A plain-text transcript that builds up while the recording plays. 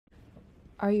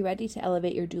Are you ready to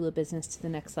elevate your doula business to the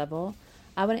next level?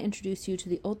 I want to introduce you to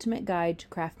the ultimate guide to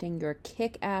crafting your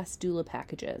kick-ass doula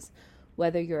packages.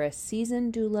 Whether you're a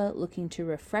seasoned doula looking to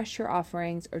refresh your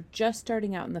offerings or just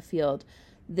starting out in the field,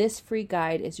 this free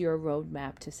guide is your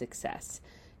roadmap to success.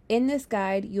 In this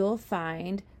guide, you'll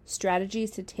find strategies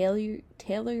to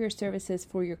tailor your services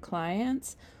for your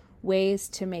clients, ways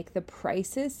to make the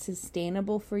prices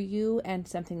sustainable for you and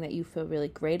something that you feel really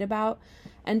great about,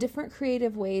 and different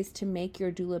creative ways to make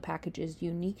your doula packages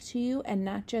unique to you and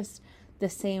not just the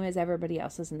same as everybody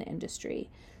else's in the industry.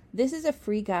 This is a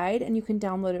free guide and you can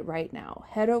download it right now.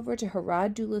 Head over to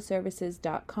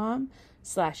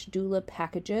haraddoulaservices.com/doula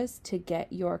packages to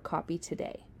get your copy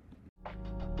today.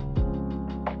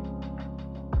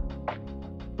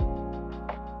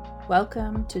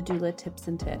 Welcome to Doula Tips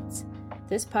and Tits.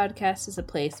 This podcast is a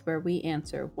place where we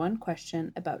answer one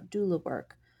question about doula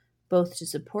work, both to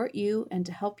support you and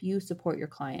to help you support your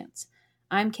clients.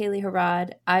 I'm Kaylee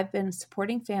Harad. I've been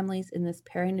supporting families in this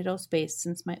perinatal space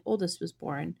since my oldest was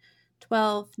born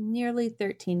 12, nearly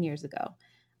 13 years ago.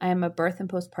 I am a birth and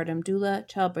postpartum doula,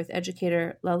 childbirth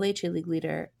educator, La Leche League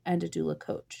leader, and a doula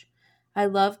coach. I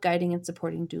love guiding and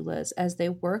supporting doulas as they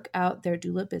work out their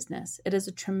doula business. It is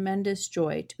a tremendous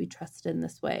joy to be trusted in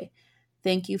this way.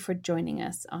 Thank you for joining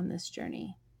us on this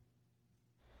journey.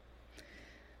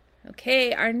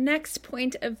 Okay, our next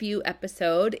point of view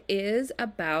episode is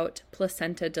about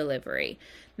placenta delivery.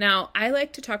 Now, I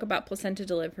like to talk about placenta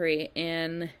delivery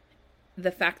in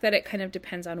the fact that it kind of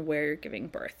depends on where you're giving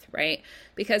birth, right?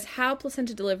 Because how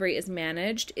placenta delivery is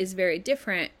managed is very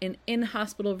different in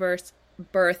hospital birth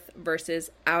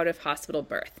versus out of hospital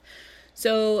birth.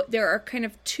 So there are kind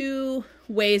of two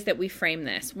ways that we frame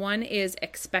this. One is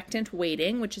expectant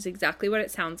waiting, which is exactly what it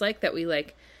sounds like, that we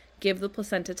give the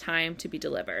placenta time to be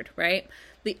delivered, right?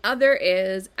 The other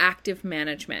is active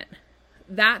management.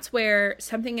 That's where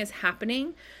something is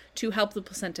happening to help the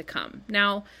placenta come.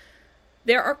 Now,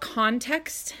 there are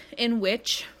contexts in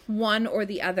which one or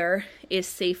the other is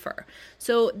safer.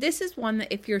 So this is one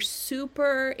that if you're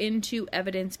super into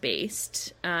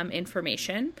evidence-based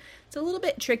information, it's a little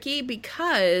bit tricky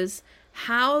because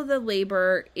how the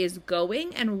labor is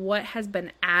going and what has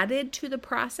been added to the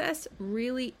process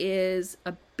really is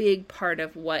a big part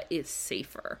of what is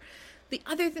safer. The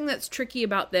other thing that's tricky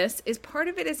about this is part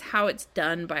of it is how it's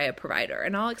done by a provider.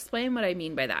 And I'll explain what I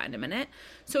mean by that in a minute.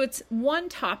 So it's one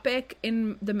topic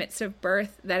in the midst of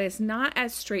birth that is not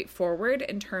as straightforward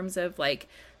in terms of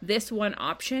this one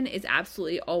option is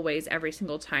absolutely always every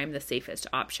single time the safest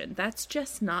option. That's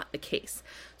just not the case.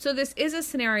 So this is a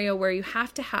scenario where you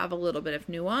have to have a little bit of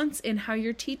nuance in how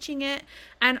you're teaching it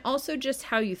and also just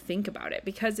how you think about it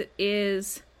because it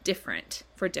is different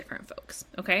for different folks,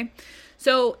 okay?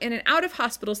 So in an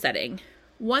out-of-hospital setting,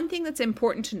 one thing that's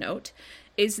important to note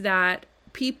is that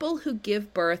people who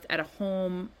give birth at a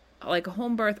home, like a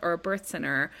home birth or a birth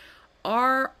center,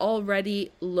 are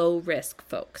already low-risk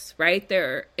folks, right?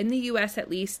 In the U.S.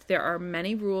 at least, there are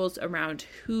many rules around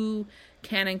who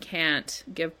can and can't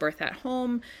give birth at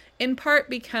home, in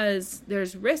part because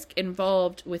there's risk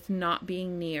involved with not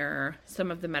being near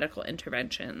some of the medical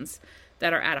interventions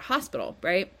that are at a hospital,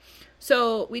 right?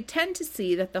 So we tend to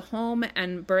see that the home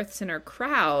and birth center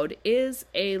crowd is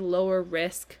a lower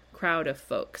risk crowd of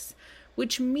folks,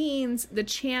 which means the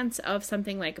chance of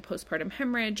something like a postpartum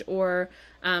hemorrhage or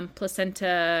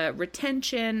placenta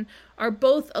retention are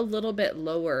both a little bit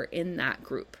lower in that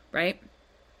group, right?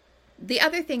 The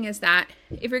other thing is that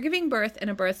if you're giving birth in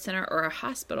a birth center or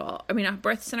a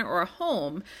birth center or a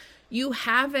home, you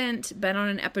haven't been on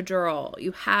an epidural,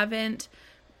 you haven't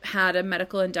had a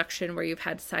medical induction where you've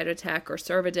had Cytotec or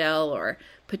Cervidil or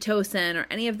Pitocin or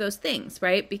any of those things,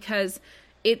 right? Because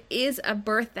it is a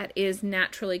birth that is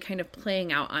naturally kind of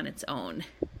playing out on its own.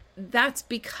 That's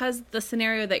because the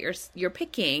scenario that you're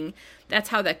picking, that's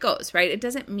how that goes, right? It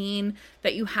doesn't mean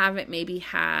that you haven't maybe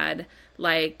had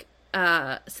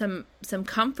some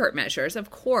comfort measures, of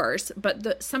course,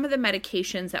 but some of the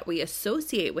medications that we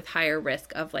associate with higher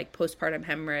risk of postpartum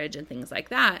hemorrhage and things like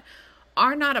that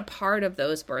are not a part of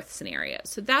those birth scenarios.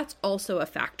 So that's also a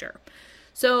factor.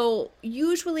 So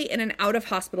usually in an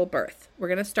out-of-hospital birth, we're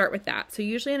going to start with that. So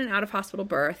usually in an out-of-hospital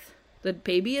birth, the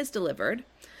baby is delivered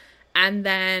and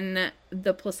then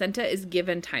the placenta is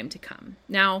given time to come.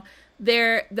 Now,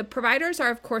 the providers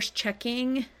are, of course,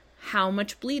 checking how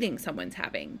much bleeding someone's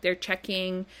having. They're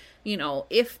checking,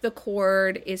 if the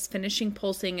cord is finishing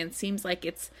pulsing and seems like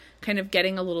it's kind of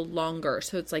getting a little longer.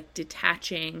 So it's like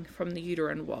detaching from the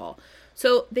uterine wall.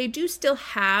 So they do still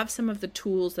have some of the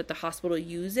tools that the hospital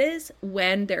uses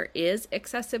when there is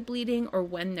excessive bleeding or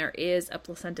when there is a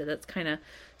placenta that's kind of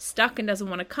stuck and doesn't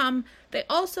want to come. They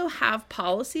also have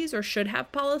policies, or should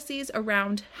have policies,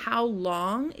 around how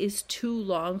long is too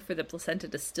long for the placenta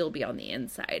to still be on the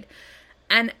inside.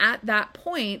 And at that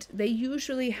point, they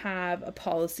usually have a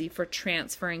policy for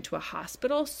transferring to a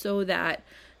hospital so that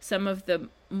some of the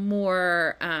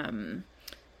more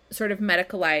sort of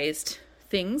medicalized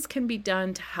things can be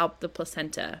done to help the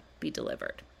placenta be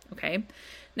delivered. Okay.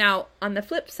 Now, on the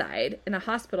flip side, in a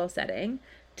hospital setting,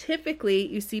 typically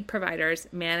you see providers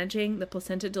managing the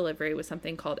placenta delivery with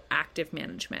something called active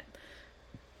management.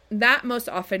 That most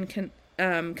often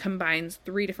combines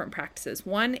 3 different practices.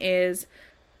 One is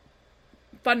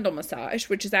fundal massage,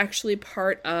 which is actually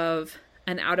part of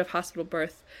an out-of-hospital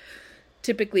birth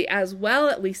typically as well,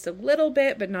 at least a little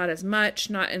bit, but not as much,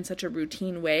 not in such a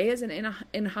routine way as in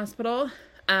a hospital.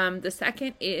 The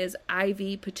second is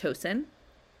IV Pitocin.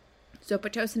 So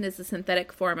Pitocin is a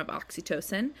synthetic form of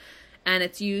oxytocin, and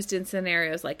it's used in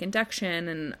scenarios like induction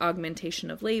and augmentation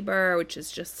of labor, which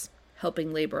is just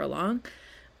helping labor along.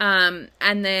 And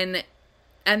then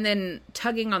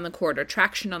tugging on the cord, or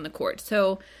traction on the cord.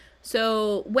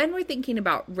 So when we're thinking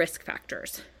about risk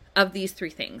factors of these 3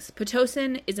 things,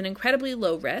 Pitocin is an incredibly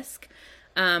low risk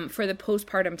for the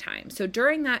postpartum time. So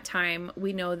during that time,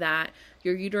 we know that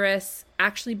your uterus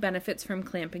actually benefits from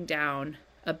clamping down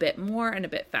a bit more and a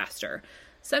bit faster.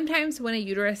 Sometimes when a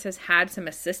uterus has had some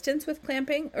assistance with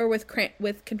clamping or with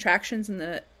contractions in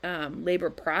the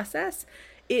labor process,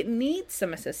 it needs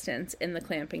some assistance in the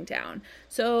clamping down.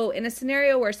 So in a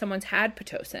scenario where someone's had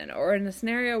Pitocin, or in a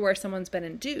scenario where someone's been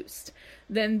induced,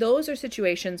 then those are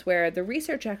situations where the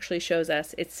research actually shows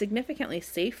us it's significantly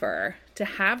safer to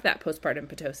have that postpartum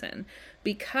Pitocin,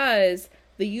 because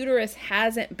the uterus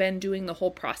hasn't been doing the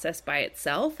whole process by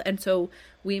itself. And so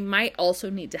we might also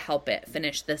need to help it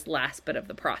finish this last bit of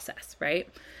the process, right?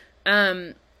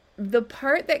 The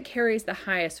part that carries the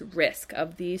highest risk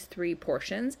of these 3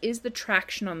 portions is the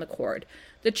traction on the cord.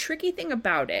 The tricky thing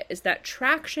about it is that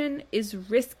traction is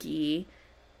risky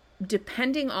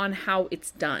depending on how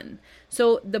it's done.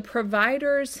 So the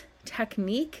provider's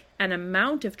technique and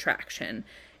amount of traction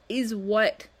is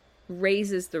what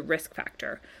raises the risk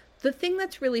factor. The thing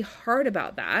that's really hard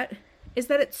about that is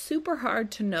that it's super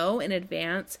hard to know in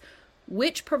advance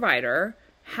which provider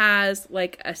has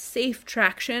like a safe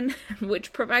traction and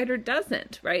which provider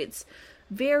doesn't, right? It's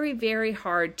very, very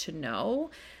hard to know.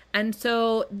 And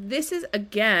so this is,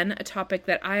 again, a topic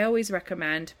that I always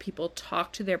recommend people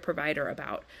talk to their provider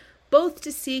about, both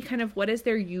to see kind of what is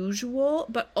their usual,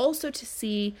 but also to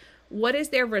see what is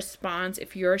their response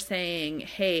if you're saying,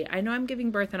 hey, I know I'm giving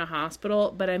birth in a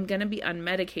hospital, but I'm going to be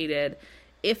unmedicated.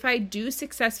 If I do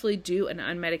successfully do an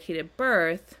unmedicated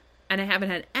birth and I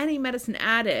haven't had any medicine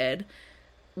added,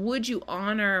 would you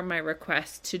honor my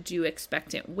request to do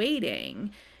expectant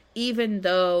waiting, even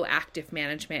though active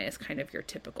management is kind of your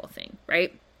typical thing,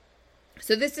 right?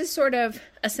 So this is sort of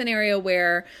a scenario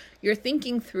where you're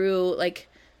thinking through, like,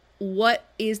 what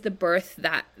is the birth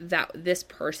that this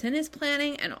person is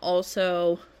planning, and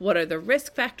also what are the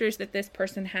risk factors that this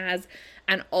person has,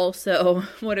 and also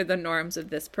what are the norms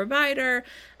of this provider,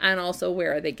 and also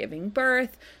where are they giving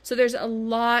birth. So there's a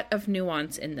lot of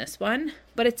nuance in this one,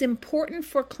 but it's important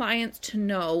for clients to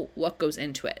know what goes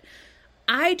into it.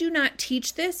 I do not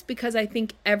teach this because I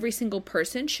think every single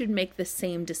person should make the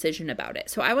same decision about it.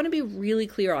 So I want to be really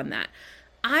clear on that.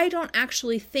 I don't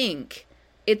actually think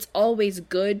it's always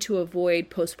good to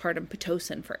avoid postpartum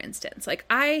Pitocin, for instance. Like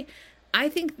I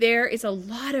think there is a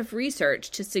lot of research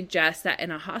to suggest that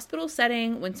in a hospital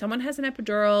setting, when someone has an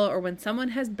epidural or when someone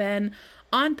has been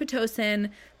on Pitocin,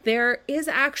 there is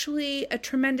actually a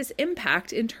tremendous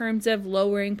impact in terms of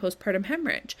lowering postpartum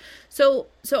hemorrhage. So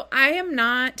I am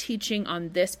not teaching on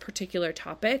this particular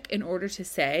topic in order to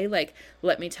say, like,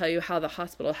 let me tell you how the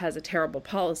hospital has a terrible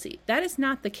policy. That is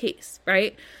not the case,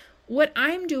 right? What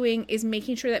I'm doing is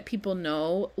making sure that people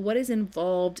know what is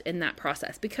involved in that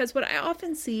process. Because what I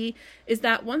often see is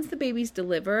that once the baby's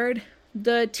delivered,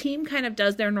 the team kind of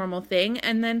does their normal thing,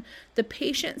 and then the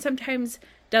patient sometimes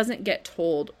doesn't get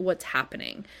told what's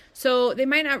happening. So they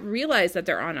might not realize that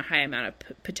they're on a high amount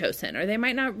of Pitocin, or they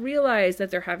might not realize that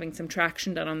they're having some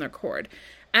traction done on their cord.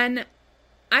 And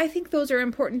I think those are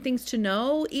important things to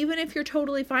know, even if you're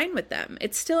totally fine with them.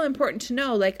 It's still important to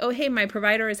know, like, oh, hey, my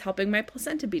provider is helping my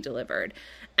placenta be delivered.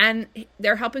 And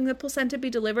they're helping the placenta be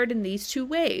delivered in these 2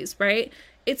 ways, right?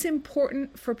 it's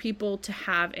important for people to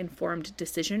have informed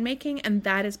decision making, and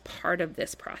that is part of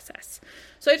this process.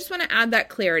 So I just want to add that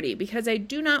clarity, because I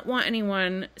do not want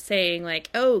anyone saying like,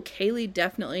 oh, Kaylee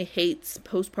definitely hates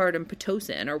postpartum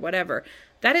Pitocin or whatever.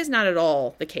 That is not at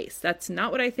all the case. That's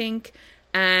not what I think,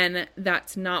 and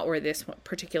that's not where this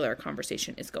particular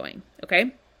conversation is going,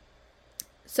 okay?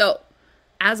 So,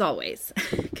 as always,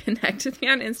 connect with me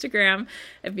on Instagram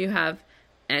if you have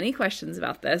any questions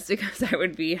about this, because I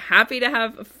would be happy to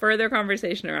have a further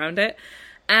conversation around it.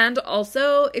 And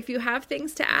also, if you have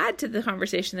things to add to the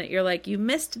conversation that you're like, you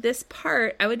missed this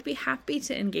part, I would be happy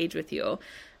to engage with you.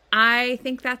 I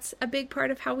think that's a big part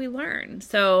of how we learn.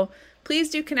 So please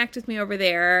do connect with me over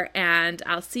there, and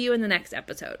I'll see you in the next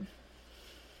episode.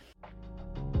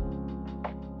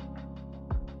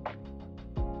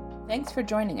 Thanks for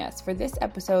joining us for this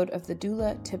episode of the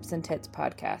Doula Tips and Tits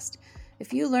podcast.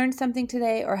 If you learned something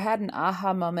today or had an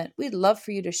aha moment, we'd love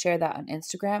for you to share that on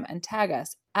Instagram and tag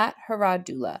us at Hurrah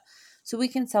Doula so we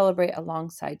can celebrate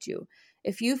alongside you.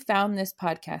 If you found this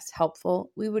podcast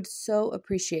helpful, we would so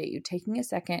appreciate you taking a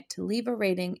second to leave a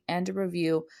rating and a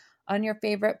review on your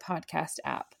favorite podcast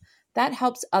app. That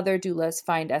helps other doulas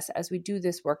find us as we do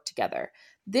this work together.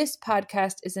 This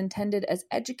podcast is intended as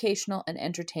educational and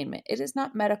entertainment. It is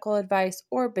not medical advice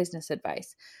or business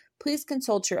advice. Please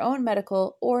consult your own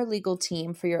medical or legal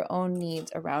team for your own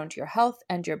needs around your health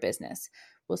and your business.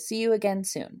 We'll see you again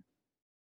soon.